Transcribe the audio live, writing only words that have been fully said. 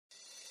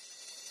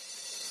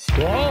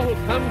To all who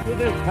come to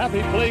this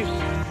happy place,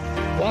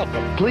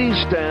 welcome. Please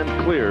stand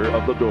clear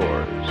of the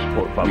doors.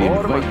 Por We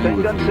favor, invite you, if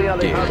manténganse you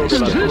alejados de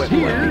dare, las to This here's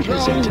puertas.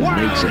 present a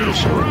tonight's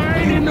episode of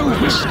ride You in the Are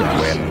the West.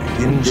 Star. When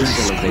In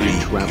this elevated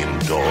indiscreet travel.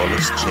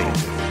 indoors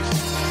changes.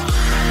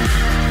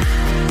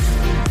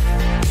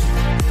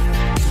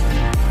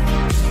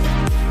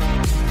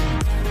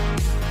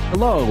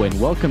 Hello,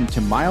 and welcome to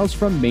Miles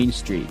from Main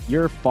Street,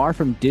 your Far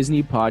From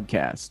Disney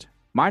podcast.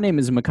 My name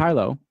is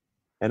Mykhailo,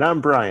 And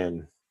I'm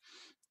Bryan,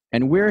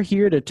 and we're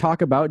here to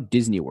talk about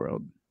Disney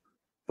World,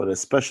 but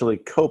especially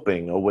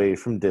coping away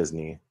from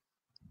Disney.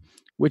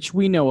 which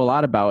we know a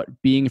lot about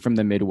being from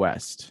the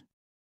Midwest.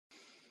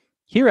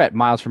 Here at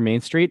Miles from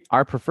Main Street,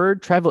 our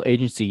preferred travel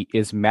agency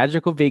is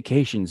Magical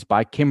Vacations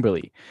by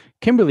Kimberly.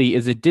 Kimberly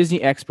is a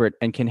Disney expert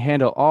and can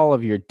handle all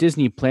of your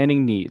Disney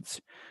planning needs.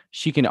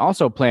 She can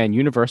also plan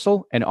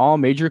Universal and all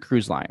major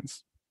cruise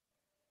lines.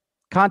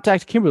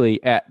 Contact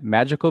Kimberly at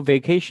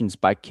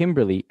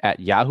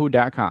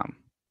magicalvacationsbykimberly@yahoo.com.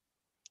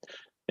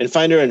 And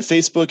find her on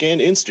Facebook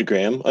and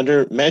Instagram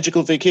under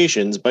Magical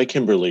Vacations by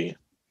Kimberly.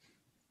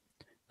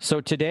 So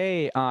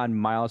today on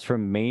Miles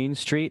from Main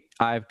Street,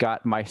 I've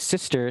got my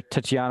sister,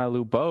 Tatyana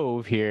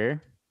Lubov,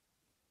 here.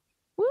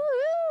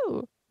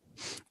 Woo!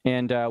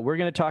 And we're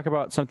going to talk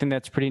about something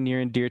that's pretty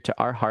near and dear to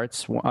our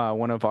hearts,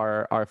 one of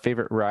our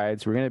favorite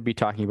rides. We're going to be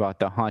talking about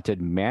the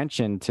Haunted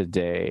Mansion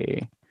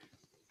today.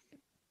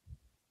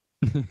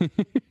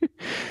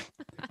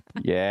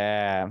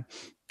 Yeah.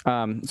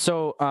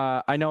 So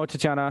I know,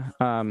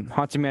 Tatyana,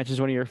 Haunted Mansion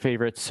is one of your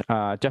favorites,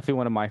 definitely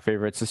one of my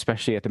favorites,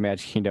 especially at the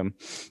Magic Kingdom.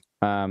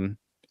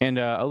 And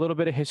a little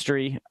bit of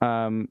history.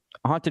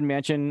 Haunted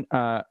Mansion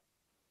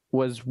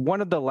was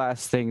one of the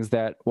last things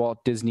that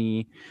Walt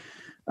Disney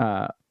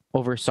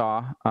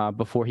oversaw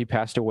before he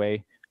passed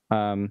away.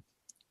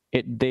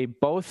 They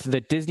both,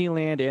 the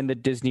Disneyland and the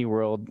Disney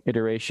World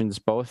iterations,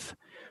 both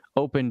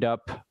opened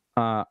up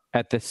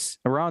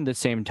around the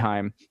same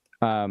time.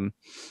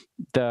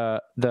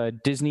 The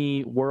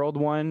Disney World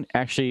one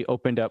actually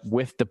opened up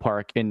with the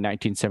park in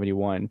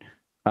 1971,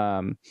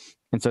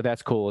 and so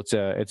that's cool.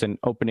 It's an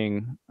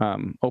opening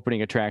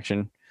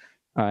attraction.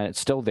 It's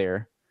still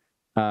there.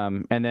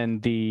 And then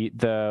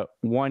the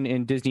one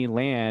in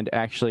Disneyland,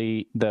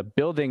 actually, the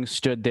building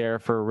stood there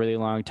for a really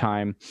long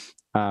time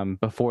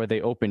before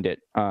they opened it.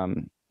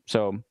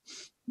 So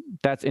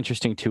that's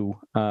interesting too.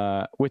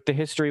 With the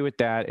history with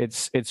that,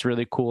 it's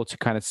really cool to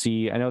kind of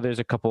see. I know there's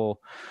a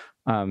couple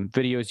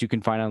videos you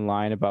can find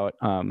online about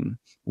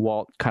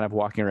Walt kind of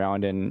walking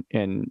around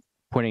and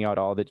pointing out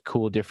all the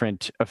cool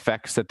different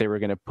effects that they were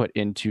going to put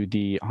into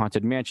the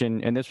Haunted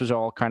Mansion. And this was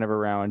all kind of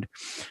around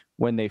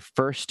when they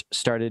first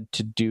started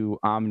to do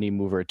Omni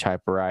Mover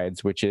type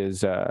rides, which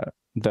is they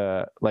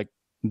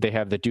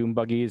have the Doom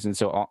buggies, and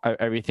so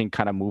everything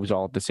kind of moves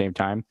all at the same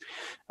time.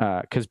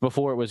 Because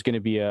before it was going to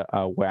be a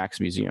wax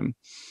museum.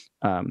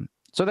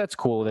 So that's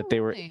cool that they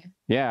were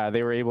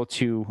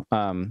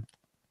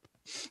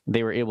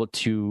able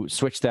to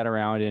switch that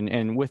around,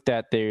 and with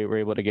that they were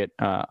able to get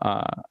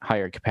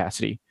higher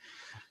capacity.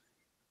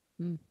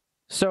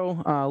 So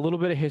a little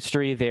bit of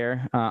history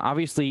there.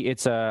 Obviously,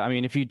 it's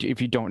if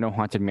you don't know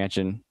Haunted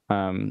Mansion,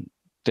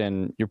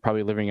 then you're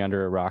probably living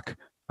under a rock.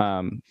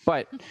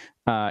 But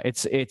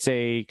it's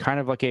a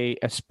kind of like a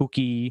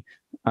spooky.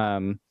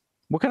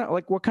 What kind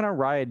of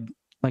ride?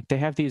 Like they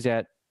have these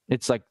at.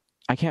 It's like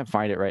I can't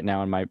find it right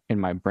now in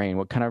my brain.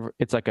 What kind of?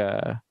 It's like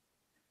a.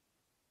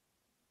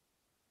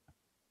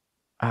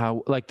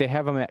 Like they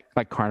have them at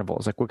like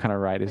carnivals. Like what kind of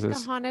ride is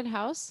this? A haunted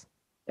house?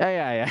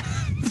 Yeah.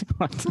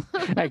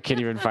 I can't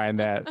even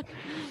find that.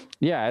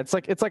 Yeah, it's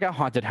like a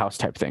haunted house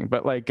type thing,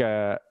 but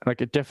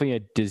definitely a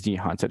Disney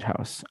haunted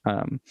house.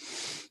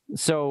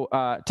 So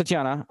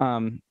Tatyana,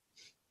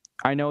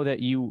 I know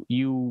that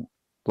you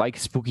like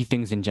spooky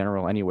things in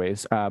general,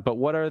 anyways. But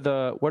what are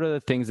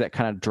the things that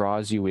kind of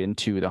draws you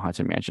into the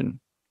Haunted Mansion?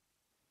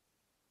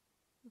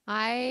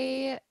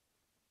 I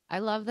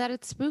love that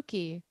it's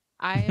spooky.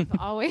 I've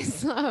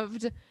always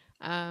loved.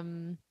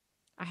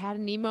 I had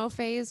an emo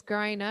phase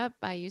growing up.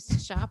 I used to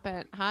shop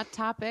at Hot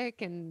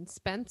Topic and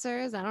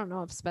Spencer's. I don't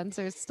know if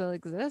Spencer's still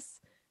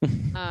exists.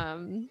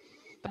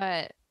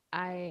 But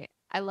I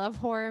love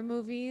horror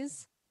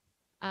movies.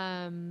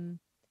 And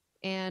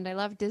I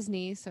love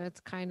Disney, so it's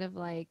kind of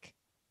like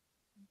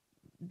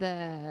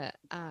the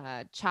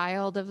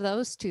child of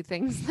those two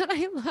things that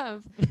I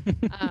love.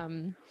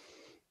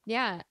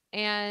 Yeah,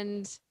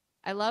 and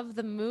I love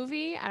the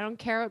movie. I don't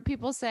care what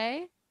people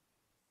say.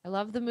 I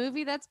love the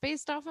movie that's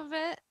based off of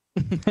it.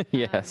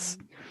 Yes.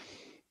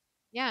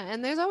 Yeah,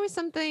 and there's always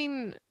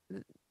something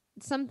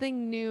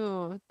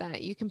new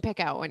that you can pick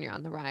out when you're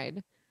on the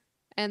ride.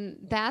 And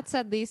that's,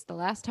 at least the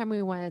last time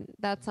we went,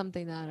 that's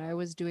something that I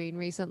was doing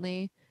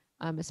recently,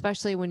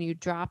 especially when you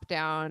drop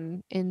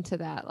down into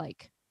that,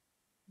 like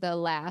the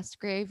last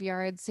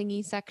graveyard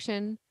singy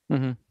section.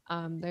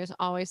 Mm-hmm. There's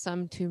always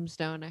some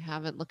tombstone I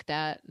haven't looked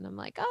at, and I'm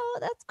like, oh,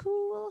 that's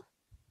cool.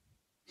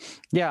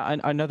 Yeah,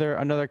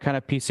 another kind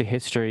of piece of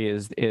history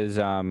is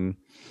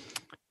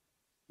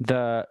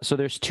so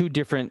there's two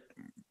different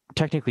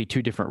technically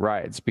two different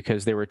rides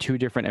because there were two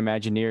different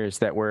Imagineers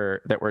that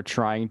were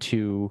trying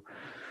to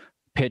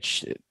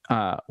pitch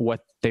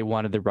what they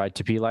wanted the ride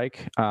to be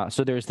like.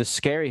 So there's the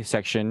scary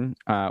section,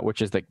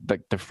 which is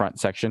the front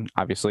section,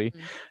 obviously,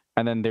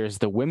 and then there's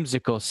the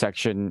whimsical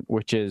section,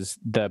 which is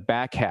the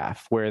back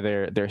half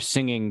where they're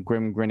singing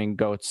 "Grim Grinning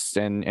Goats"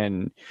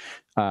 and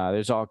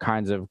there's all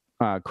kinds of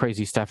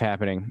crazy stuff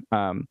happening.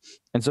 And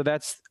so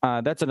that's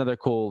another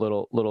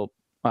cool little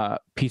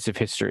piece of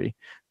history.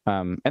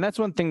 And that's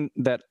one thing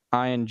that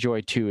I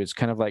enjoy too, is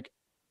kind of like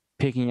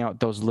picking out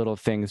those little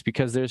things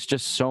because there's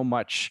just so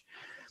much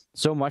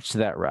to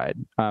that ride.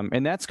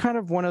 And that's kind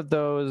of one of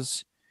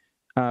those,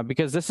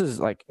 because this is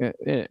like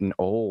an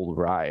old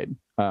ride.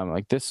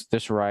 Like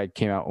this ride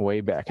came out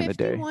way back in the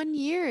day. 51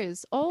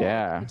 years old.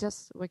 Yeah. I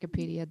just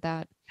Wikipedia'd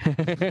that.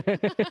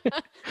 I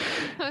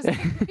was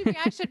like, maybe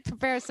I should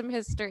prepare some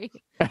history.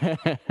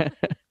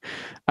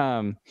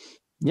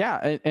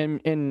 Yeah,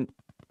 and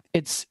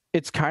it's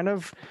kind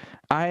of,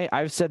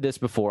 I've said this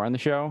before on the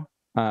show,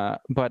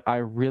 but I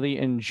really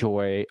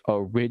enjoy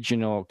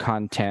original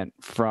content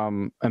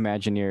from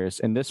Imagineers,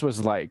 and this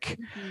was like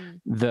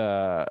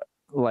the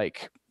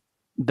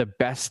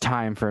best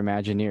time for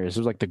Imagineers. It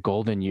was like the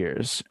golden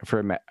years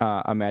for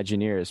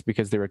Imagineers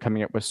because they were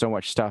coming up with so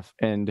much stuff,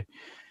 and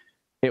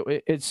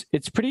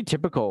it's pretty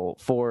typical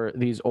for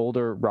these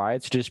older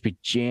rides to just be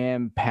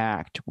jam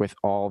packed with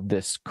all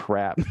this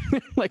crap,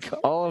 like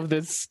all of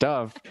this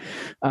stuff,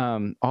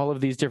 all of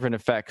these different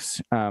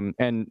effects,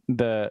 and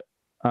the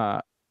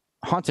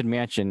Haunted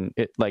Mansion,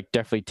 it like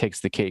definitely takes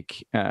the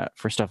cake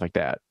for stuff like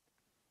that.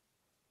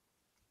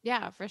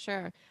 Yeah, for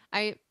sure.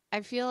 I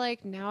feel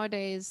like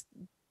nowadays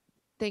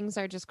things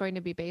are just going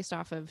to be based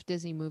off of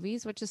Disney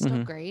movies, which is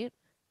still great.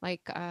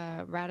 Like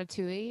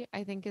Ratatouille,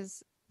 I think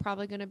is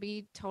probably going to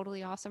be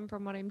totally awesome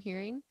from what I'm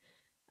hearing.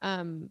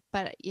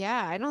 But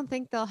yeah, I don't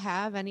think they'll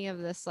have any of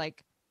this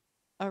like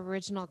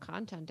original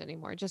content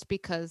anymore, just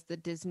because the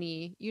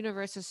Disney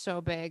universe is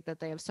so big that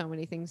they have so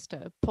many things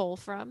to pull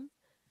from.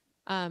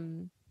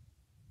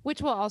 Which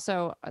will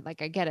also,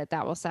 like, I get it,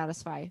 that will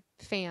satisfy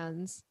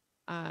fans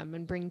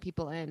and bring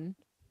people in.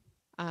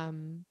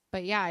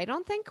 But yeah, I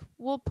don't think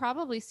we'll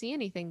probably see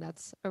anything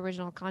that's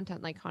original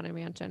content like Haunted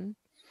Mansion.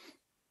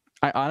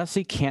 I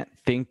honestly can't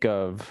think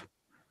of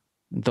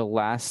the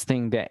last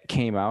thing that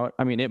came out.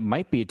 I mean, it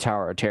might be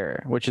Tower of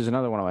Terror, which is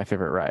another one of my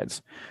favorite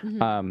rides.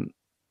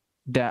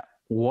 That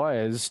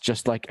was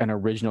just like an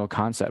original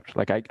concept.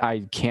 Like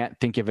I can't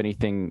think of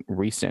anything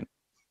recent.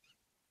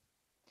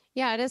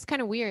 Yeah, it is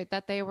kind of weird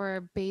that they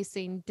were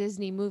basing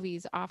Disney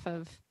movies off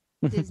of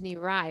Disney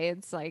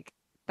rides. Like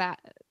that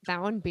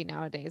wouldn't be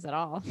nowadays at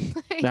all.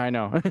 I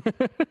know.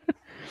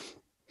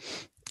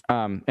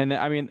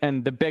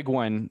 And the big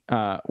one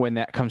when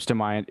that comes to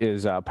mind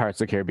is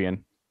Pirates of the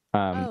Caribbean.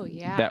 Oh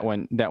yeah,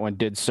 that one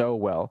did so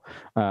well.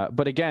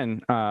 But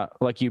again,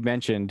 like you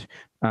mentioned,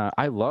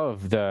 I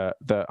love the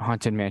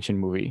Haunted Mansion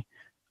movie.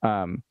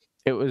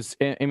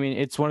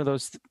 It's one of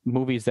those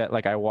movies that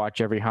like I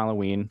watch every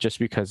Halloween just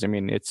because, I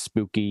mean, it's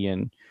spooky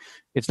and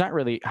it's not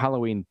really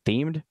Halloween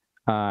themed.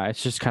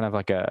 It's just kind of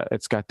like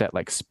it's got that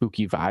like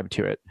spooky vibe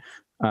to it.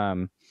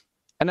 And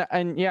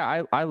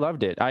yeah, I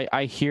loved it.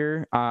 I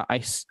hear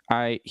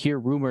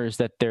rumors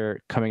that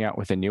they're coming out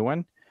with a new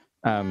one.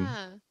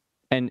 yeah.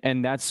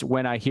 And that's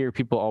when I hear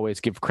people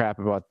always give crap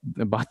about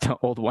the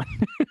old one.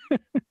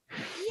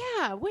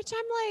 Yeah, which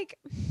I'm like,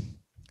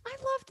 I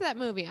loved that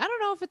movie. I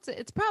don't know if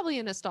it's probably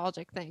a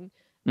nostalgic thing.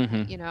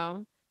 You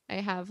know, I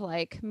have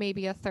like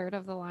maybe a third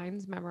of the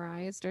lines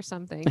memorized or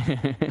something.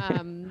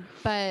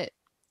 But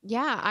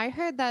yeah, I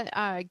heard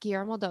that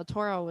Guillermo del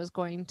Toro was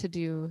going to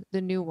do the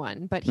new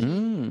one, but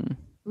he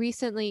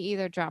recently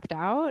either dropped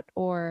out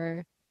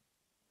or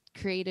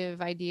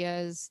creative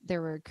ideas.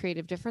 There were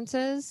creative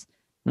differences.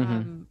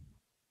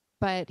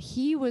 But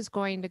he was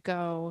going to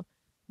go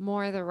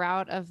more the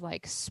route of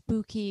like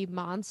spooky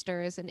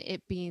monsters and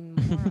it being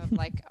more of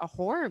like a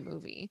horror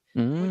movie,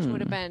 which would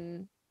have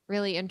been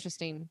really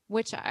interesting,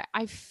 which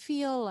I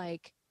feel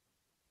like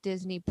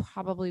Disney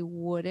probably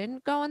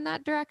wouldn't go in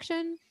that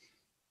direction.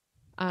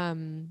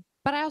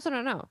 But I also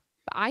don't know.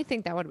 I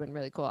think that would have been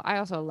really cool. I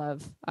also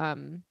love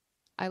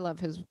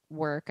his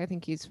work. I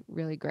think he's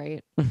really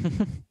great.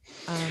 I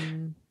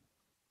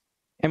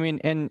mean,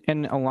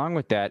 and along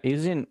with that,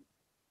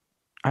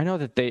 I know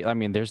that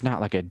there's not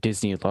like a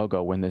Disney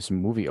logo when this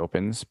movie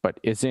opens, but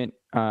isn't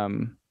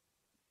Deadpool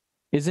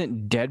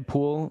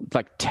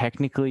like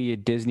technically a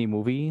Disney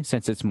movie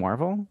since it's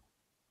Marvel?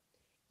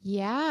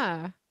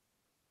 Yeah.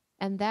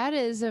 And that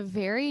is a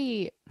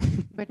very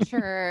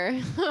mature.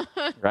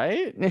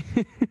 Right?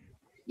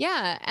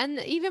 Yeah. And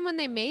even when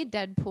they made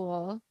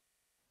Deadpool,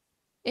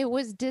 it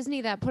was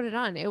Disney that put it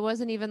on. It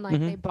wasn't even like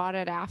they bought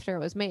it after it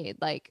was made.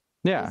 Like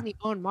Disney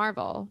owned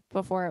Marvel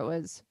before it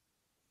was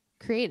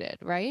created,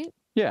 right?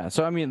 Yeah,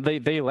 so I mean,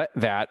 they let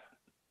that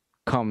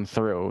come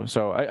through.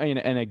 So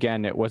and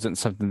again, it wasn't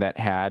something that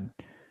had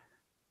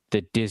the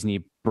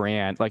Disney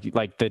brand,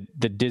 like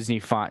the Disney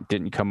font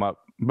didn't come up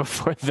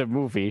before the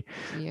movie,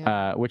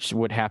 Yeah. which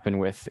would happen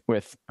with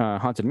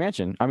Haunted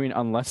Mansion. I mean,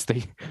 unless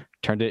they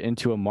turned it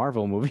into a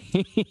Marvel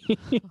movie.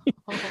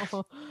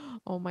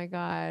 Oh my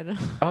God.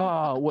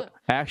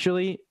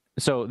 Actually,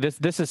 so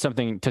this is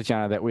something,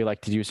 Tatyana, that we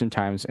like to do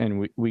sometimes,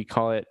 and we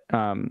call it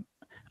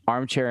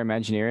armchair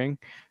imagineering.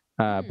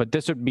 But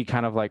this would be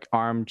kind of like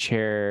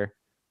armchair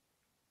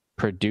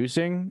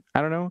producing.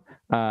 I don't know.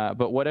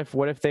 But what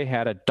if they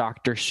had a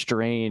Doctor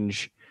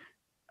Strange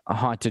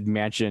Haunted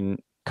Mansion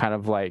kind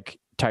of like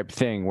type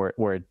thing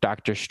where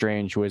Doctor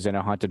Strange was in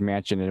a haunted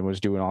mansion and was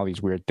doing all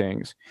these weird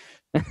things?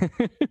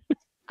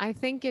 I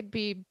think it'd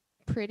be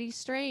pretty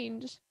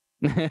strange.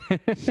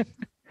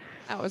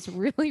 That was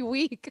really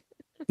weak.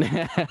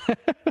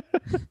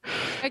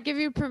 I give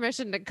you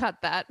permission to cut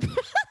that.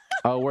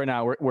 Oh, we're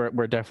not.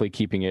 We're definitely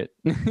keeping it.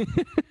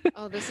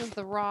 Oh, this is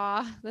the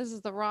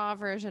raw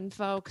version,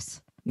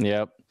 folks.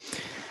 Yep.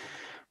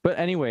 But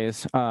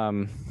anyways,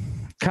 kind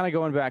of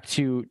going back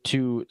to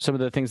some of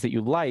the things that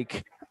you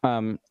like.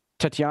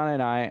 Tatyana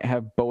and I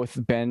have both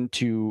been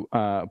to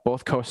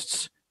both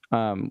coasts.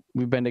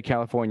 We've been to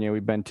California.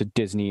 We've been to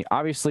Disney,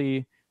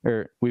 obviously,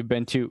 or we've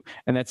been to,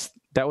 and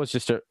that was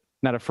just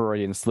not a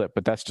Freudian slip,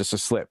 but that's just a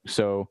slip.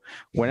 So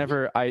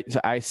whenever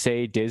I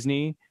say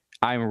Disney,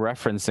 I'm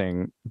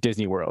referencing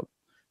Disney World.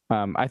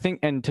 I think,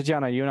 and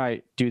Tatyana, you and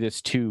I do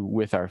this too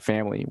with our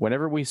family.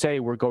 Whenever we say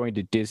we're going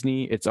to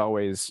Disney, it's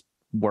always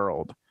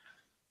World,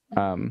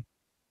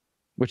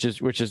 which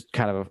is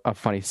kind of a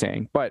funny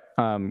saying. But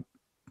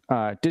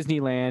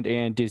Disneyland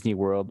and Disney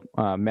World,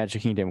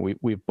 Magic Kingdom,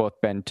 we've both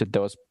been to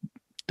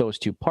those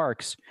two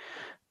parks.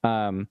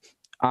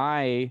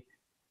 I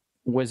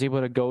was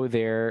able to go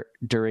there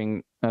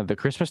during the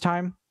Christmas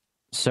time,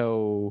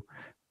 so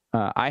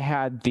I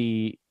had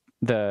the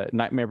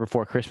Nightmare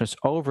Before Christmas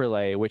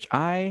overlay, which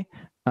I've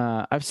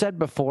said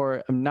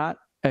before, I'm not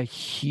a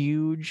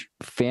huge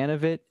fan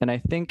of it, and I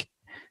think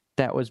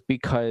that was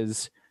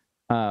because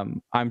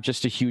I'm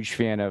just a huge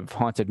fan of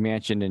Haunted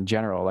Mansion in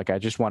general. Like, I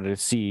just wanted to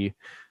see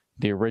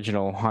the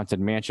original Haunted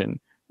Mansion.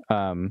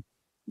 So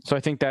I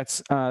think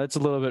that's a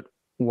little bit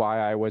why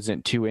I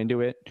wasn't too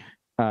into it.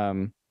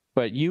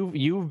 But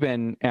you've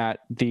been at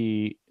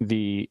the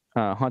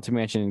Haunted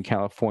Mansion in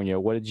California.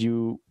 What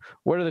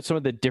are some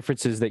of the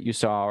differences that you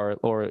saw,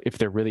 or if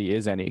there really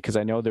is any? Because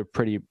I know they're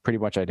pretty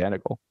much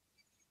identical.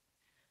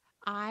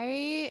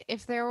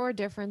 If there were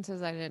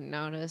differences, I didn't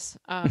notice.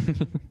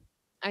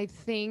 I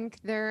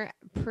think they're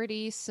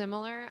pretty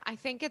similar. I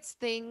think it's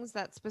things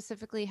that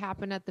specifically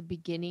happen at the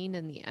beginning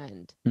and the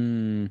end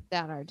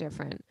that are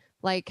different.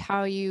 Like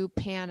how you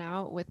pan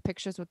out with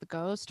pictures with the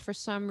ghost. For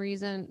some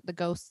reason,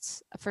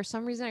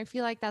 I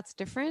feel like that's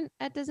different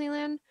at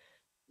Disneyland.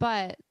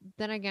 But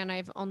then again,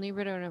 I've only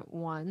ridden it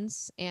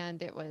once,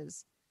 and it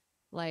was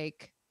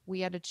like we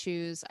had to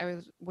choose. I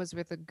was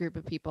with a group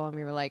of people, and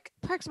we were like,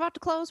 "Park's about to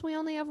close. We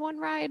only have one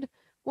ride.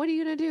 What are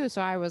you gonna do?"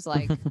 So I was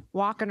like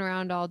walking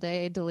around all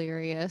day,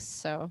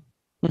 delirious.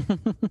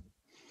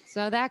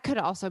 So that could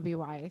also be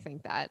why I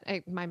think that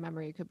my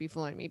memory could be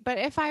fooling me. But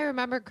if I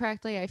remember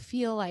correctly, I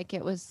feel like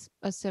it was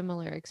a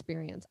similar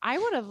experience. I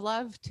would have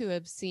loved to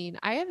have seen.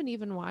 I haven't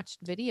even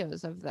watched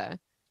videos of the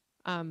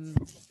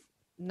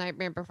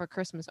Nightmare Before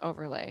Christmas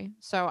overlay,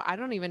 so I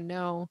don't even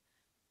know.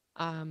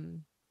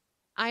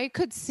 I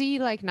could see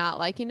like not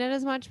liking it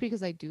as much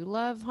because I do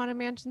love Haunted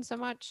Mansion so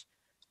much.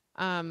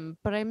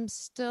 But I'm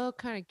still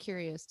kind of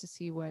curious to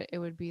see what it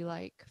would be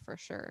like for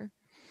sure.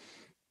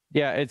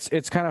 Yeah,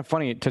 it's kind of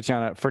funny,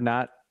 Tatyana, for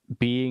not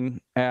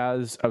being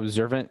as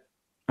observant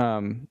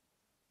on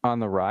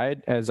the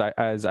ride as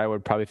I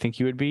would probably think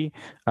you would be.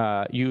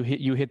 You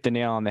hit the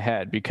nail on the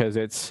head, because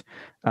it's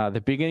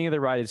the beginning of the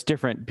ride is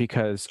different,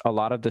 because a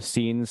lot of the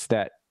scenes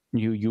that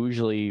you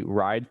usually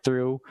ride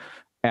through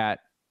at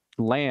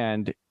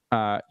land,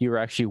 you're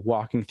actually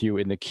walking through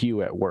in the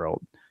queue at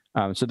World.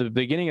 So the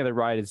beginning of the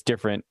ride is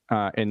different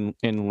in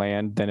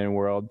land than in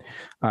World,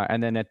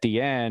 and then at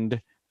the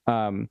end,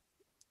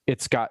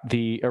 it's got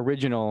the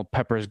original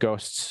Pepper's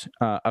Ghosts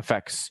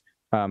effects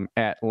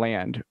at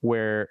land,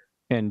 where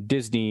in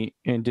Disney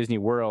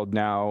World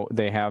now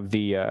they have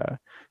the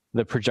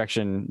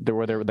projection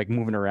where they're like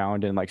moving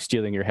around and like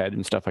stealing your head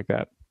and stuff like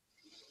that.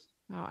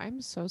 Oh,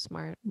 I'm so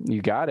smart.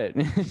 You got it.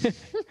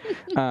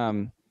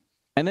 And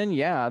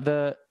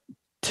then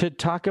to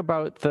talk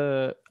about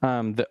the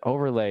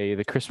overlay,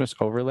 the Christmas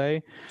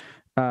overlay,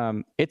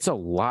 it's a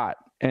lot,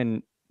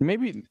 and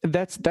maybe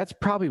that's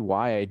probably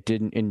why I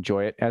didn't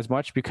enjoy it as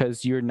much,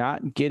 because you're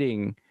not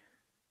getting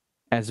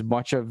as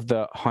much of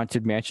the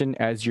Haunted Mansion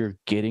as you're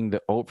getting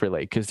the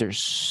overlay, because there's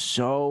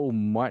so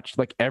much,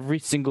 like every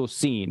single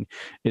scene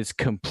is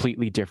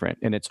completely different,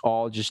 and it's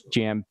all just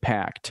jam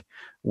packed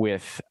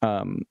with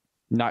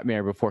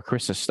Nightmare Before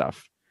Christmas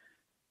stuff.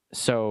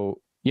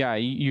 So yeah,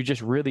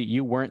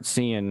 you weren't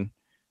seeing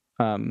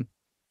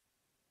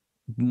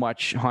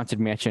much Haunted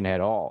Mansion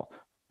at all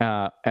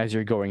as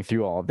you're going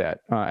through all of that.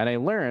 And I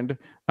learned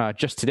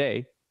just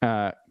today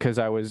because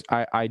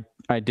I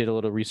did a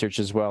little research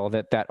as well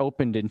that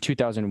opened in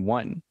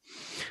 2001.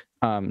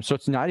 So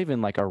it's not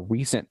even like a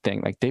recent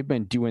thing. Like they've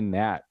been doing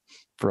that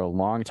for a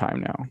long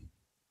time now.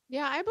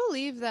 Yeah, I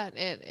believe that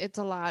it's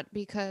a lot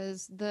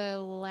because the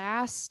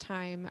last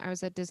time I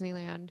was at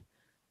Disneyland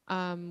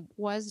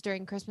was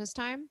during Christmas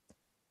time.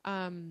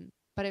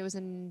 But it was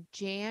in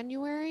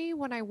January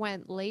when I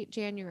went, late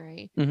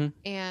January,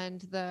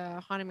 and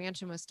the Haunted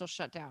Mansion was still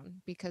shut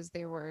down because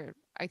they were,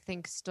 I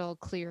think, still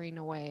clearing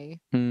away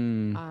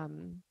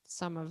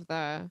some of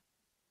the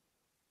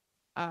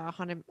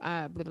haunted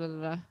blah, blah,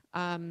 blah,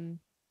 blah.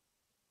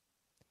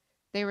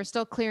 They were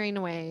still clearing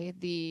away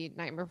the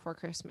Nightmare Before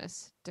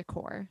Christmas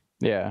decor.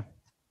 Yeah.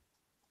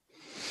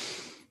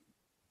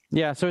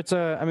 So it's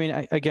I mean,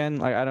 I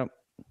don't.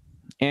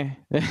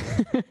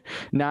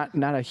 Not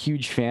a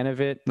huge fan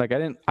of it. Like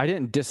I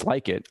didn't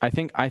dislike it. I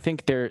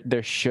think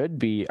there should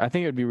be. I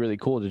think it would be really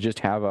cool to just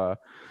have a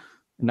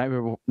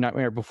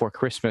Nightmare Before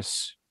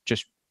Christmas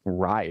just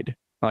ride.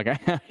 Like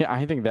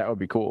I think that would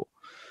be cool.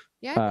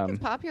 Yeah, I think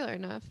it's popular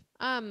enough.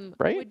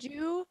 Right? Would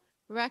you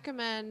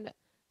recommend?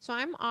 So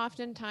I'm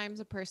oftentimes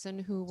a person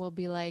who will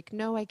be like,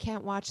 no, I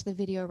can't watch the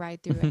video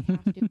ride through. I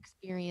have to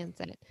experience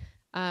it.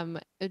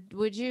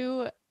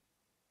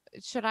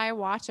 Should I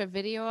watch a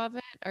video of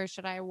it, or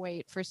should I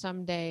wait for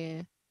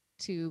someday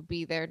to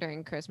be there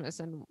during Christmas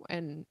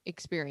and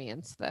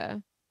experience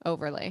the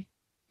overlay?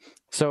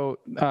 So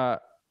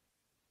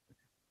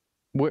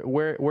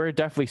we're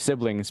definitely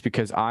siblings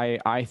because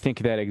I think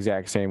that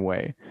exact same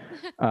way.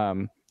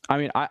 I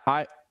mean,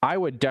 I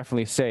would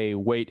definitely say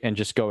wait and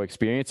just go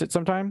experience it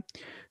sometime.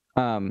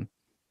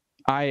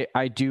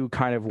 I do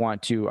kind of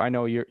want to. I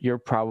know you're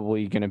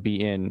probably going to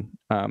be in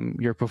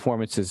your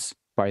performances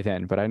by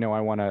then, but I know I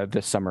want to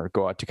this summer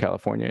go out to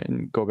California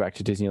and go back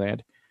to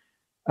Disneyland.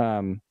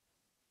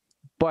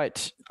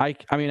 But I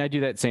mean, I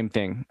do that same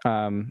thing.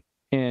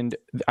 And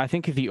I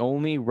think the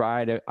only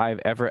ride I've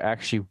ever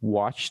actually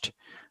watched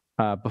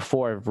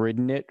before I've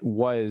ridden it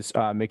was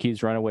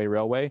Mickey's Runaway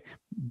Railway,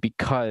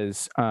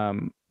 because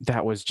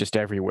that was just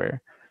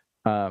everywhere.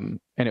 And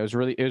it was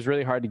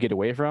really hard to get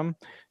away from.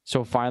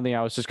 So finally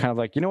I was just kind of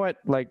like, you know what,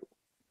 like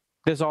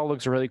this all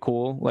looks really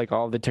cool. Like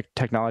all the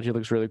technology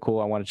looks really cool.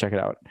 I want to check it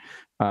out.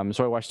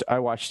 So I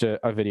watched a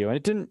video,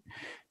 and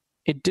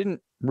it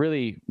didn't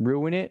really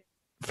ruin it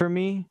for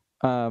me.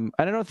 And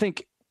I don't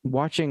think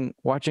watching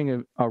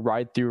a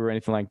ride through or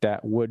anything like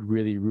that would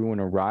really ruin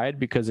a ride,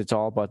 because it's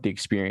all about the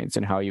experience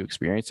and how you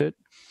experience it.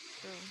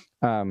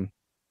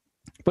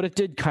 But it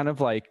did kind of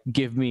like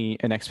give me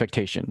an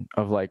expectation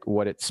of like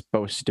what it's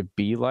supposed to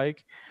be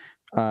like.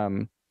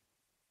 And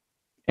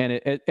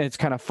it's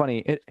kind of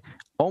funny.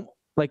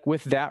 Like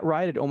with that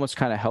ride, it almost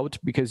kind of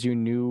helped because you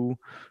knew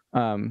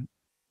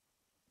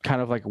kind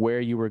of like where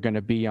you were going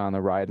to be on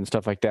the ride and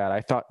stuff like that.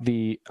 I thought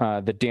the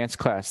dance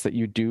class that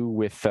you do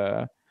with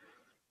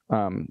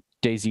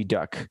Daisy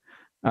Duck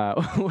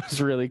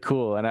was really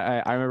cool. And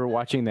I remember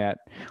watching that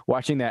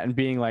and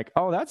being like,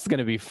 oh, that's going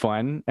to be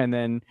fun. And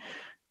then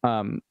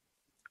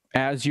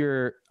as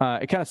you're,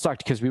 it kind of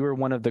sucked because we were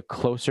one of the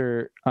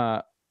closer, we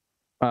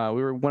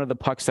were one of the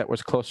pucks that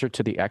was closer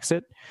to the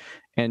exit.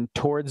 And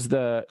towards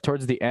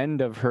the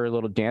end of her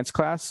little dance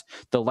class,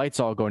 the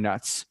lights all go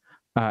nuts.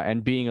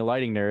 And being a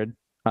lighting nerd,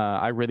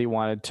 I really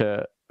wanted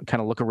to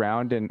kind of look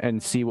around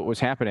and see what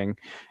was happening.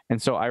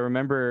 And so I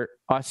remember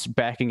us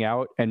backing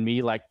out and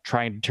me like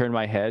trying to turn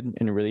my head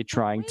and really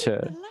trying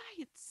to,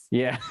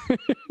 yeah.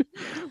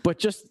 But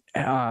just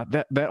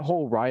that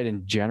whole ride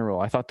in general,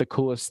 I thought the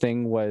coolest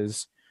thing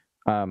was,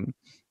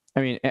 I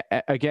mean,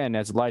 again,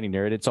 as a lighting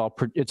nerd, it's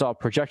all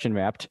projection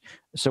mapped.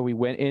 So we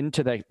went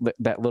into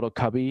that little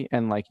cubby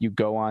and like you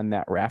go on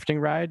that rafting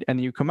ride and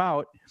you come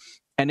out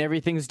and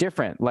everything's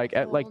different. Like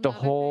the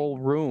whole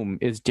room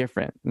is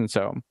different. And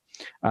so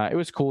it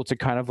was cool to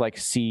kind of like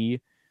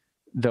see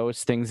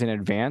those things in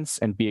advance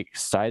and be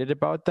excited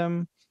about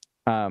them.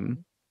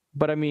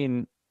 But I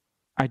mean,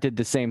 I did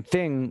the same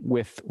thing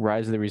with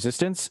Rise of the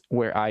Resistance,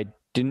 where I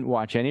didn't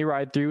watch any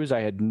ride throughs.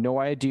 I had no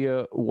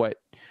idea what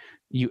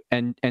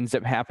ends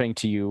up happening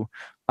to you,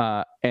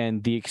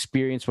 and the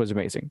experience was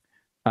amazing,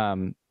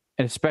 and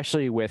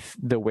especially with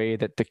the way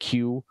that the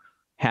queue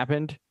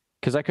happened,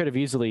 because I could have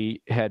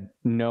easily had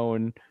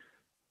known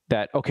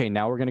that, okay,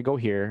 now we're going to go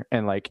here,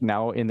 and like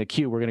now in the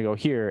queue we're going to go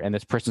here, and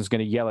this person's going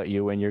to yell at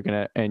you and you're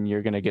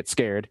going to get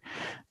scared.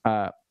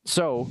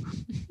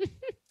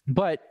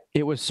 But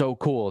it was so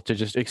cool to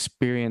just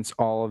experience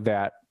all of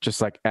that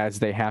just like as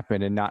they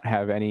happen and not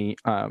have any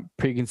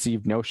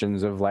preconceived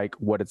notions of like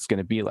what it's going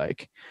to be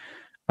like.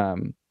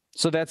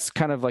 So that's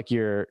kind of like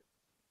your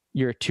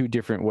two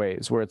different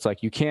ways, where it's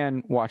like you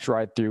can watch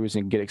ride throughs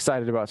and get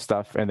excited about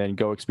stuff and then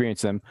go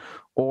experience them,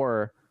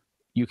 or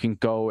you can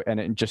go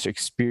and just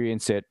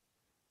experience it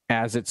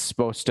as it's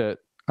supposed to,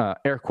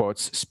 air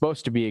quotes,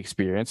 supposed to be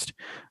experienced,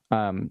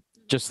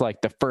 just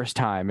like the first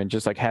time, and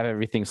just like have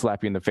everything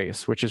slap you in the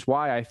face, which is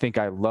why I think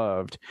I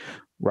loved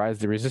Rise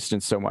of the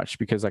Resistance so much,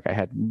 because like I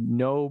had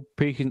no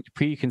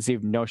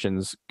preconceived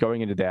notions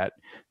going into that,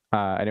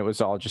 and it was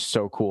all just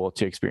so cool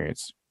to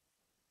experience.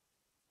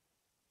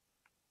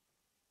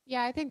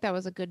 Yeah, I think that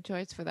was a good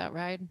choice for that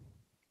ride.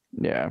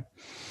 Yeah.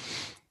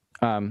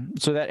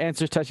 So that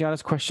answers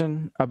Tatyana's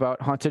question about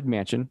Haunted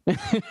Mansion.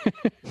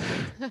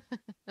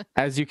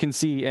 As you can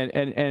see,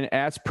 and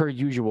as per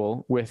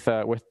usual with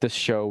this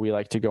show, we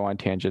like to go on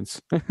tangents.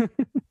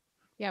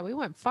 Yeah, we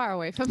went far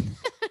away from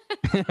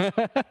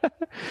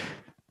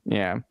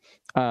Yeah.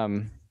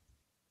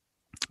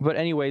 But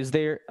anyways,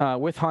 they're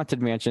with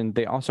Haunted Mansion,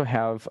 they also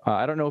have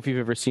I don't know if you've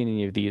ever seen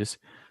any of these,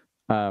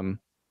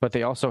 but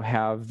they also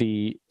have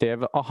they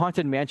have a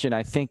Haunted Mansion,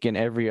 I think, in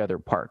every other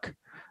park.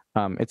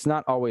 It's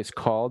not always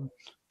called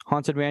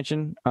Haunted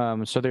Mansion.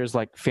 So there's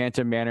like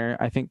Phantom Manor.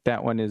 I think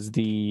that one is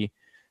the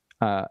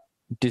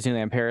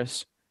Disneyland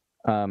Paris.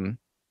 And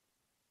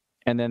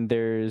then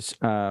there's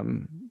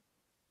oh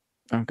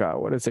god,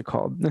 what is it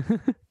called?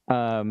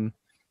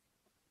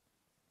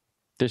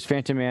 There's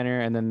Phantom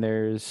Manor, and then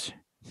there's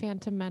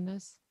Phantom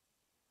Menace.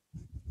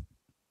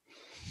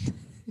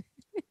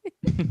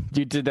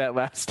 you did that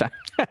last time.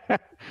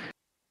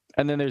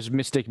 And then there's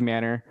Mystic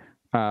Manor,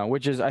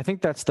 which is, I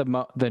think that's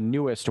the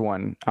newest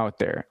one out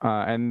there,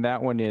 and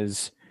that one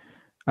is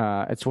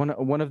it's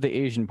one of the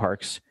Asian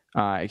parks.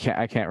 I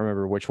can't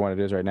remember which one it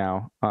is right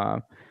now.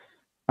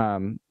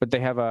 But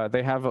they have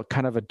a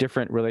kind of a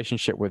different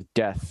relationship with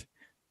death,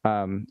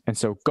 and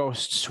so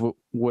ghosts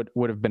would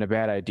have been a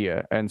bad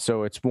idea, and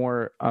so it's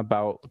more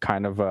about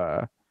kind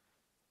of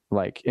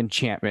like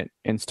enchantment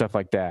and stuff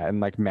like that, and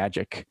like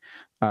magic.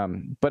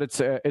 But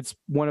it's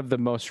one of the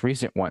most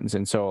recent ones,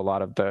 and so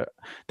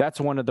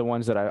that's one of the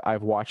ones that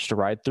I've watched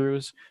ride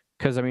throughs,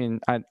 because I mean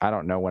I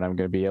don't know when I'm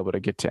going to be able to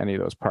get to any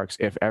of those parks,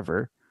 if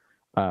ever.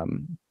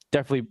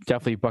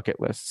 Definitely bucket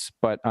lists,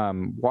 but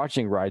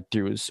watching ride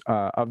throughs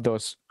of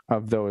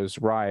those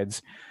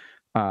rides,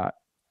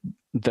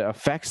 the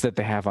effects that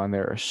they have on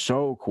there are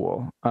so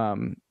cool.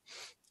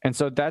 And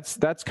so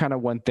that's kind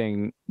of one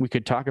thing we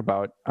could talk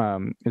about,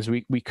 is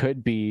we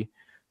could be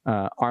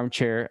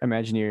armchair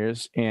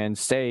Imagineers and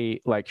say,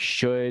 like,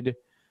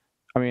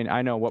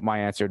 I know what my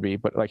answer would be,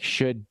 but like,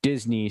 should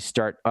Disney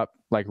start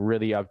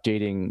really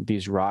updating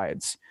these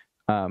rides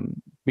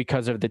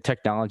because of the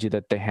technology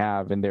that they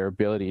have and their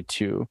ability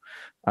to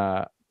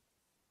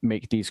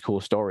make these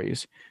cool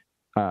stories?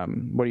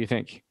 What do you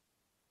think?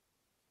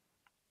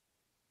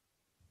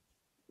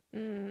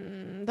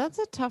 That's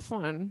a tough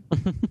one.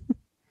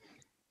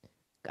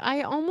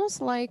 I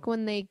almost like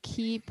when they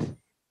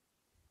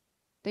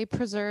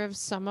preserve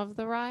some of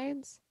the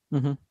rides,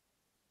 Mm-hmm.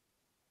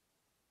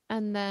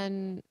 and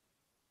then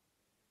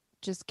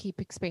just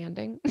keep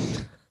expanding.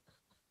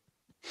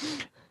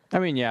 I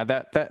mean, yeah,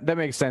 that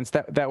makes sense.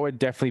 That would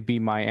definitely be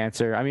my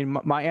answer. I mean,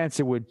 my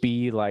answer would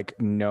be like,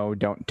 no,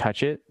 don't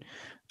touch it.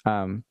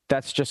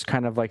 That's just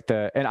kind of like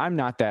and I'm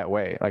not that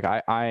way. Like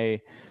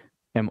I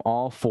am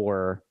all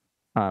for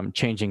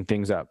changing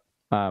things up.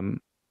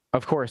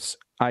 Of course,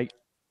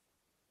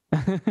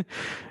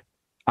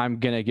 I'm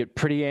gonna get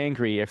pretty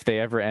angry if they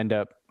ever end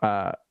up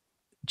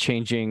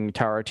changing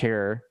Tower of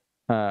Terror,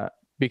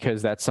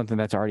 because that's something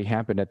that's already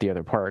happened at the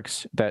other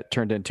parks that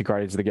turned into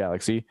Guardians of the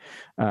Galaxy,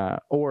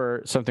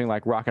 or something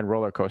like Rock and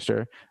Roller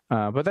Coaster.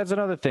 But that's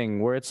another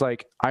thing where it's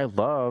like, I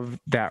love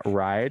that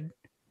ride,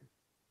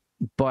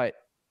 but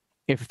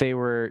if they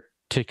were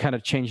to kind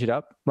of change it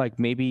up, like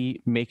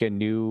maybe make a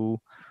new,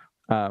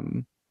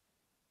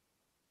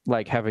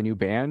 like have a new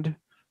band,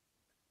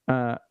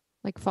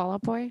 Like Fall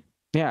Out Boy.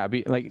 yeah,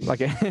 be like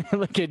like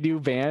a new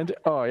band.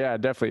 Oh yeah,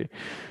 definitely.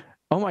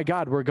 Oh my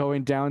God, we're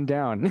going down.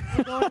 Going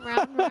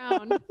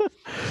round.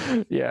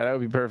 Yeah, that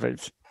would be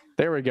perfect.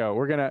 There we go.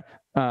 We're gonna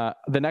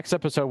the next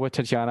episode with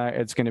Tatyana,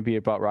 it's gonna be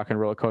about Rock and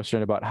Roller Coaster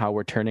and about how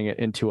we're turning it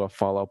into a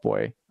Fall Out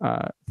Boy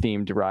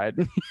themed ride.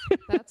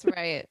 That's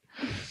right.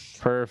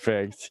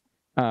 Perfect.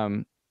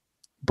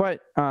 But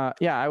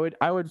yeah,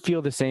 I would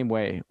feel the same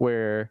way,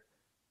 where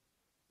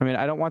I mean,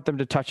 I don't want them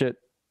to touch it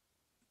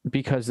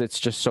because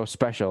it's just so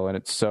special and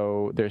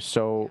there's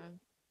so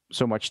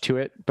much to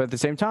it. But at the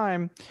same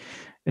time,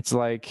 it's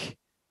like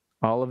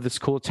all of this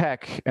cool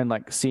tech and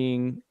like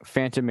seeing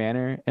Phantom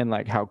Manor and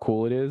like how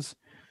cool it is.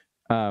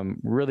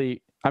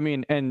 Really, I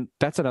mean, and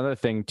that's another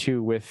thing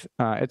too with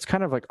it's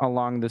kind of like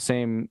along the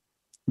same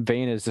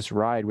vein as this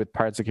ride with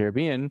Pirates of the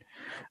Caribbean.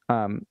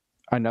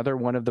 Another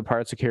one of the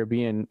Pirates of the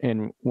Caribbean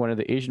in one of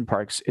the Asian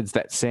parks, it's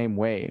that same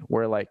way,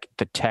 where like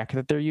the tech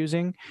that they're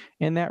using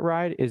in that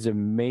ride is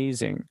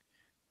amazing.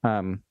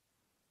 I'm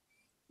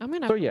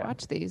gonna have to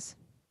watch these.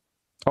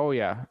 Oh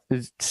yeah,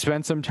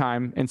 spend some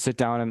time and sit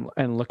down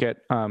and look at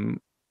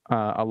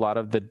a lot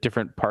of the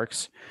different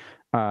parks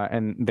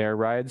and their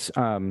rides.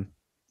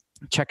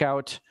 Check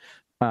out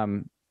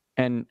and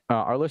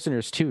our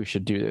listeners too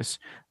should do this.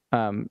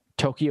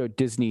 Tokyo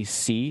Disney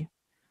Sea.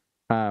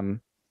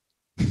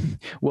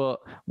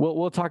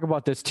 We'll talk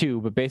about this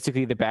too, but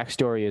basically the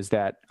backstory is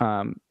that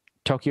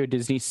Tokyo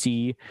Disney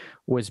Sea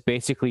was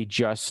basically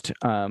just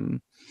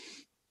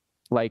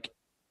like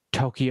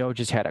Tokyo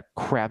just had a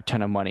crap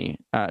ton of money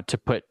to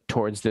put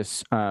towards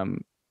this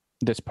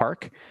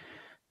park.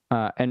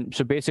 And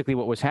so basically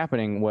what was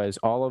happening was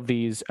all of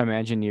these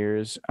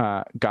Imagineers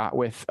got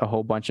with a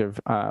whole bunch of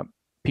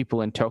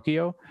people in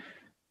Tokyo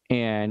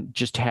and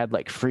just had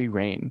like free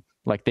reign.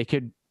 Like they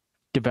could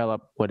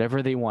develop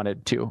whatever they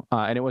wanted to.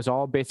 And it was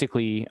all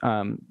basically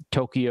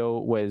Tokyo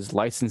was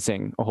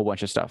licensing a whole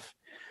bunch of stuff.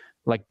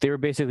 Like they were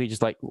basically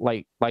just like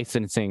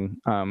licensing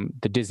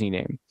the Disney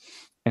name.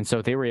 And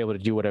so they were able to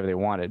do whatever they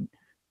wanted.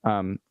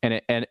 And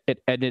it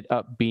ended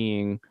up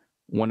being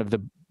one of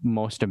the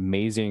most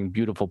amazing,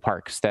 beautiful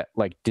parks that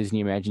like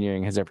Disney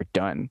Imagineering has ever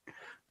done.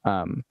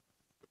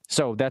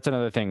 So that's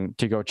another thing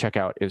to go check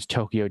out is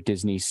Tokyo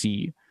Disney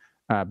Sea,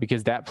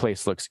 because that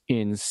place looks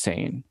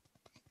insane.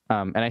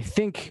 And I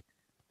think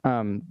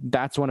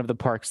that's one of the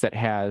parks that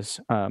has,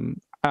 I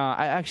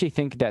actually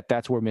think that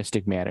that's where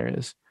Mystic Manor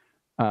is.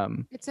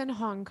 It's in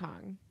Hong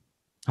Kong.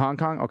 Hong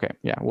Kong? Okay.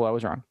 Yeah. Well, I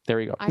was wrong. There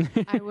we go.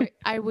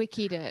 I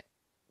wikied it.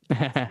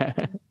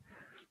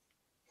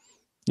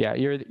 Yeah,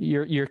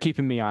 you're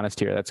keeping me honest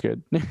here. That's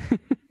good.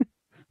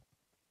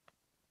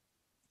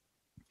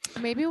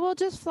 Maybe we'll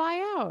just fly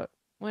out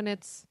when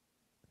it's.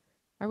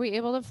 Are we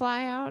able to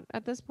fly out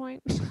at this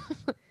point?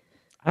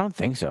 I don't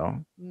think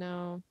so.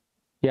 No.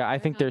 Yeah, I They're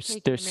think not there's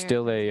taking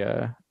still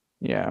a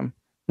yeah.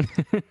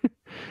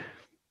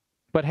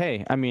 But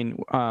hey, I mean,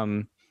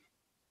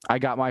 I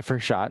got my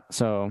first shot,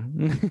 so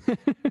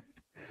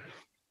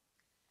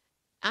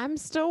I'm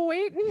still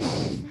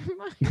waiting.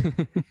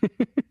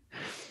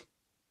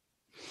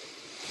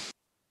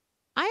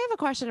 I have a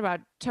question about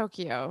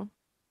Tokyo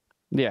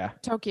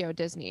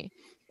Disney.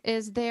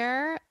 Is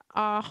there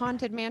a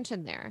haunted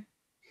mansion there?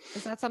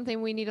 Is that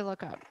something we need to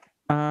look up?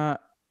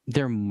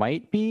 There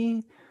might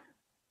be.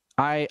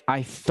 I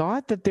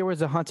thought that there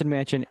was a haunted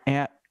mansion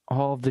at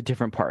all of the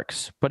different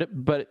parks, but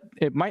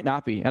it might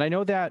not be. And I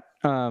know that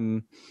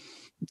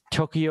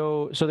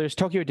Tokyo. So there's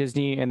Tokyo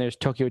Disney and there's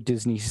Tokyo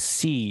Disney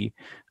Sea,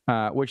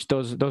 which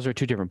those are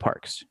two different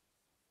parks.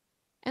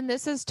 And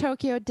this is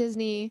Tokyo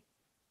Disney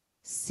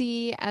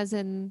Sea, as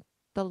in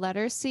the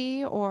letter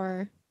C,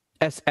 or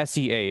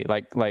SEA,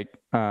 like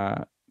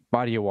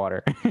body of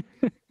water.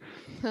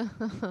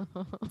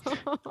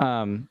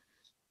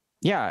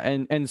 Yeah,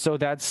 and so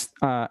that's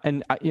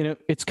and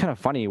it's kind of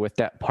funny with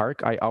that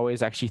park. I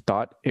always actually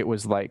thought it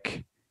was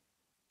like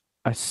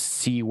a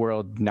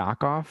SeaWorld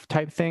knockoff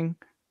type thing,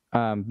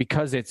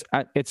 because it's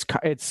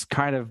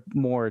kind of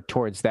more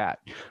towards that.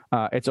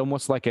 It's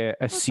almost like a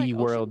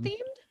SeaWorld. Like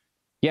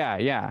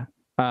yeah.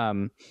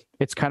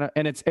 It's kind of,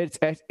 and it's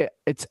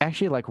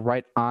actually like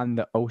right on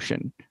the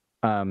ocean.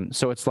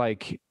 So it's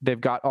like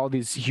they've got all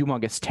these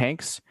humongous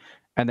tanks,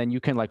 and then you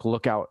can like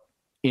look out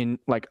in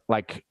like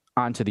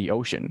onto the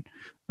ocean.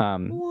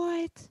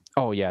 What?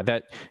 Oh yeah,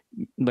 that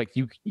like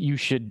you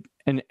should,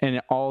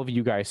 and all of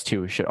you guys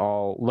too should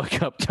all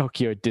look up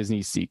Tokyo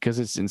Disney Sea because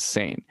it's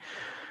insane.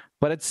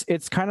 But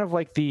it's kind of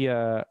like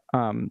the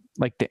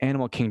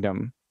Animal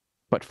Kingdom,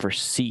 but for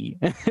sea.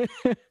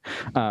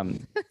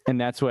 And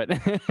that's what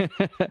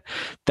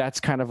that's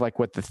kind of like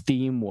what the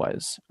theme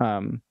was.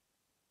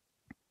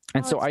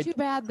 And so it's too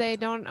bad they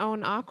don't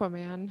own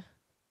Aquaman.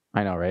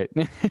 I know, right?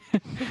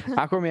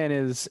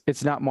 Aquaman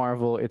it's not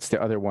Marvel, it's the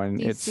other one.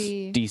 DC. It's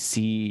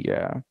DC,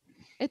 yeah.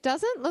 It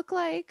doesn't look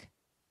like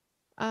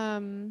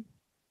well,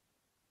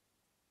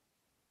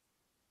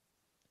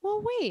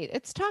 wait,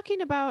 it's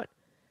talking about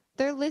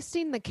they're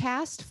listing the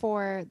cast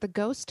for the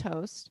Ghost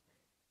Host,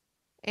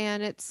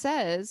 and it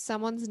says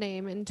someone's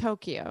name in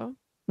Tokyo.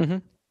 Mm-hmm.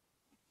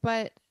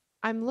 But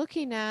I'm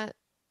looking at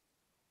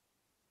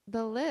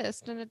the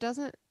list and it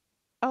doesn't.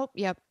 Oh,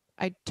 yep.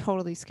 I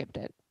totally skipped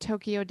it.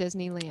 Tokyo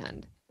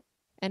Disneyland.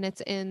 And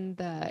it's in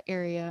the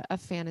area of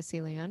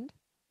Fantasyland.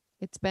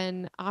 It's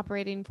been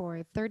operating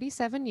for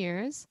 37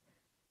 years.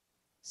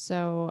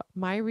 So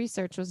my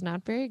research was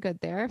not very good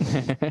there.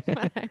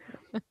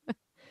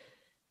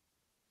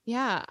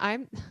 Yeah,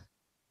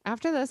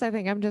 after this, I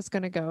think I'm just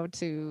going to go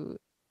to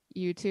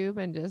YouTube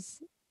and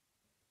just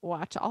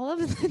watch all of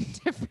the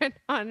different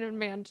haunted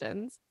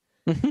mansions.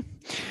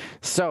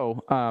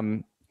 So,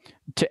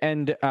 to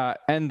end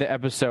the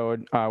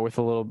episode with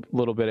a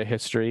little bit of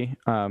history,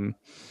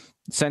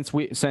 since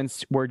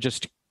we're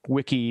just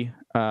wiki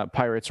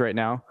pirates right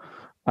now,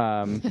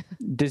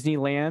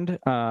 Disneyland,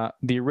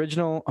 the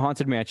original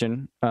Haunted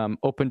Mansion,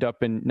 opened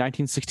up in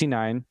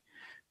 1969.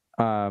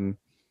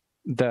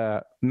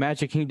 The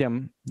Magic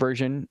Kingdom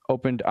version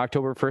opened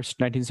October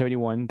 1st,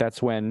 1971.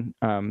 That's when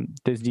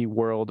Disney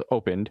World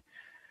opened.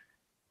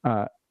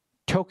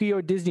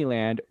 Tokyo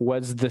Disneyland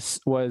was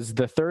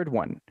the third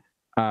one.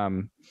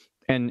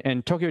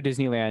 And Tokyo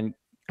Disneyland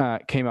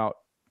came out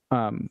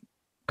kind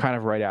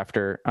of right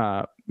after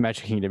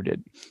Magic Kingdom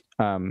did.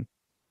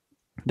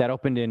 That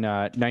opened in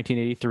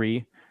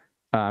 1983.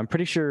 I'm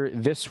pretty sure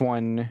this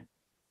one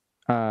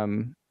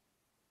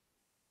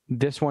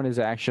is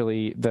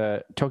actually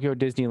the Tokyo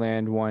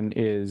Disneyland one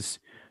is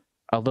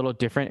a little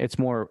different. It's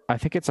more, I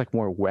think it's like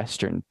more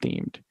Western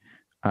themed,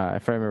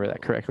 if I remember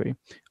that correctly.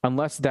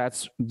 Unless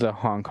that's the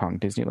Hong Kong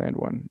Disneyland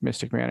one,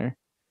 Mystic Manor.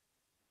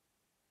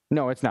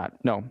 No, it's not.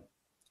 No.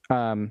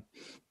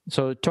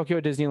 So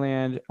Tokyo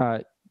Disneyland,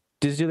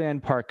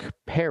 Disneyland Park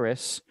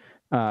Paris,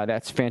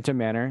 that's Phantom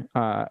Manor,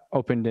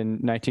 opened in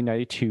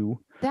 1992.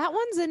 That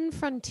one's in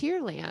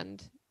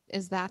Frontierland.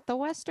 Is that the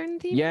Western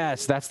theme?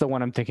 Yes, that's the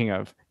one I'm thinking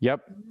of.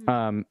 Yep.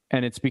 And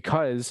it's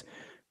because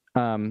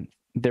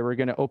they were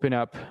going to open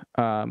up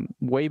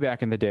way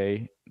back in the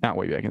day, not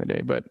way back in the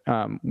day, but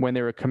when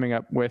they were coming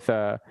up with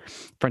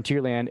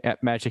Frontierland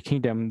at Magic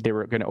Kingdom, they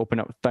were going to open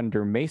up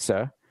Thunder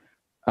Mesa,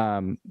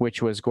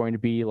 which was going to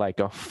be like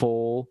a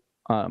full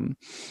land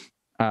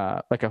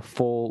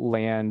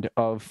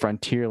of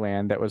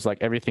Frontierland that was like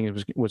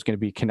everything was going to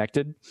be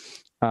connected.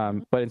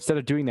 But instead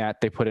of doing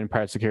that, they put in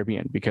Pirates of the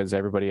Caribbean because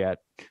everybody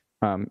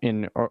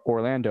in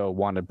Orlando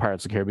wanted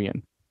Pirates of the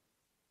Caribbean.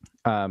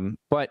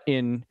 But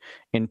in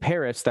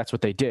Paris, that's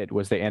what they did,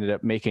 was they ended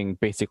up making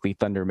basically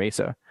Thunder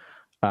Mesa.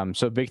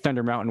 So Big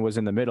Thunder Mountain was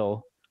in the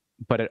middle,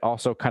 but it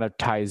also kind of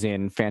ties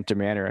in Phantom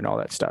Manor and all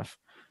that stuff.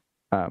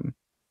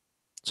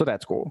 So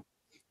that's cool.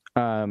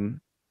 Hong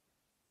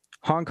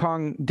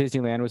Kong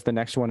Disneyland was the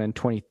next one in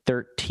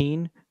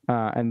 2013.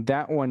 And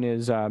that one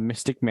is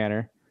Mystic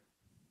Manor.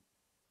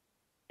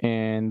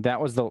 And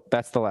that's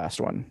the last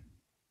one.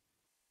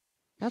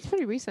 That's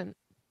pretty recent.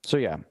 So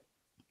yeah.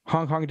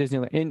 Hong Kong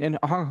Disneyland and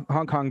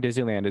Hong Kong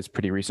Disneyland is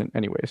pretty recent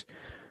anyways.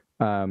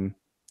 So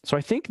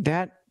I think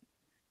that's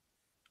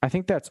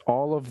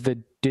all of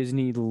the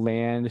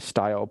Disneyland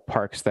style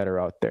parks that are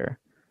out there.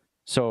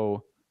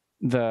 So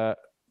the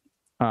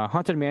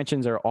Haunted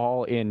Mansions are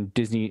all in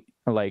Disney,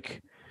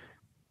 like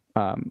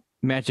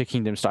Magic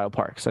Kingdom style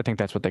parks. I think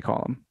that's what they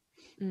call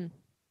them.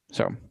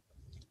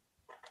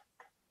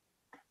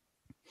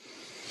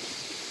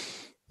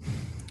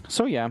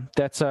 So yeah,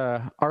 that's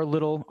our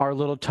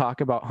little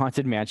talk about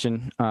Haunted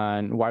Mansion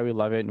and why we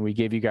love it, and we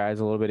gave you guys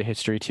a little bit of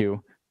history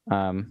too.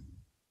 But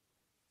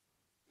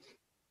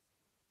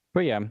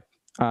yeah,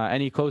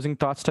 any closing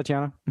thoughts,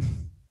 Tatyana?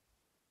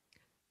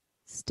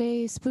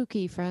 Stay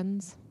spooky,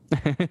 friends.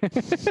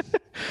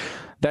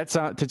 That's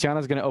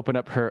Tatyana's going to open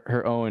up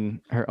her own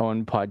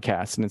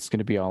podcast, and it's going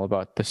to be all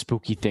about the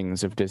spooky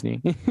things of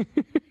Disney.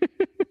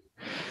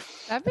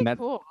 That'd be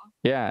cool.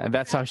 Yeah, and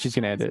that's how she's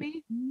going to end it.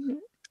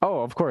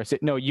 Oh, of course.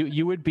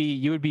 You would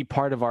be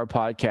part of our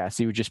podcast.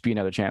 You would just be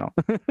another channel.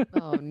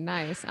 Oh,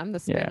 nice. I'm the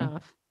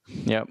spinoff.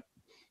 Yep.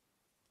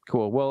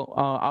 Cool.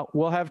 Well,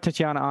 we'll have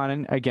Tatyana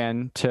on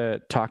again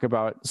to talk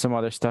about some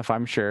other stuff,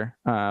 I'm sure.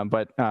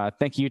 But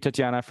thank you,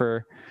 Tatyana,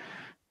 for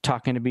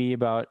talking to me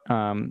about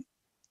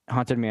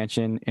Haunted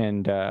Mansion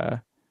and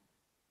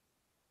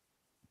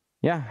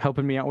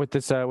helping me out with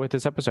this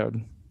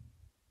episode.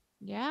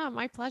 Yeah,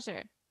 my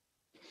pleasure.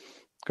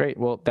 Great.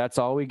 Well, that's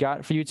all we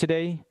got for you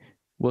today.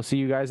 We'll see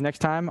you guys next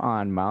time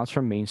on Miles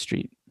from Main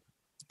Street.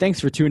 Thanks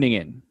for tuning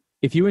in.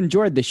 If you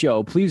enjoyed the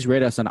show, please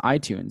rate us on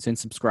iTunes and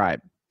subscribe.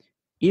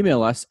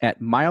 Email us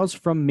at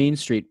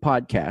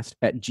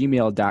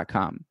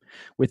milesfrommainstreetpodcast@gmail.com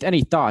with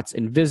any thoughts,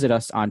 and visit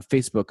us on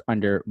Facebook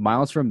under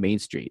Miles from Main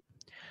Street.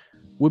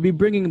 We'll be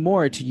bringing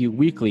more to you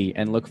weekly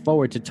and look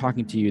forward to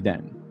talking to you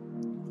then.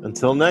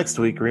 Until next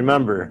week,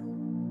 remember,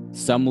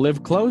 some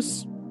live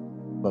close,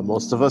 but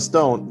most of us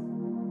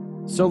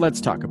don't. So let's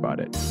talk about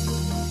it.